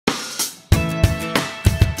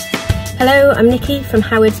Hello, I'm Nikki from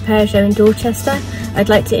Howard's Peugeot in Dorchester. I'd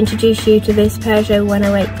like to introduce you to this Peugeot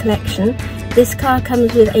 108 collection. This car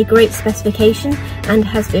comes with a great specification and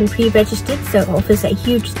has been pre-registered, so it offers a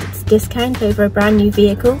huge discount over a brand new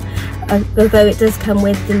vehicle, although it does come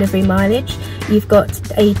with delivery mileage. You've got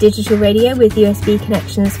a digital radio with USB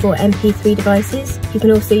connections for MP3 devices. You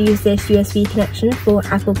can also use this USB connection for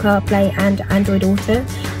Apple CarPlay and Android Auto.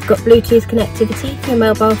 You've got Bluetooth connectivity for your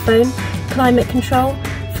mobile phone, climate control,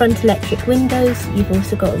 front electric windows. You've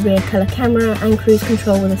also got a rear colour camera and cruise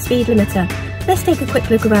control with a speed limiter. Let's take a quick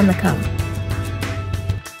look around the car.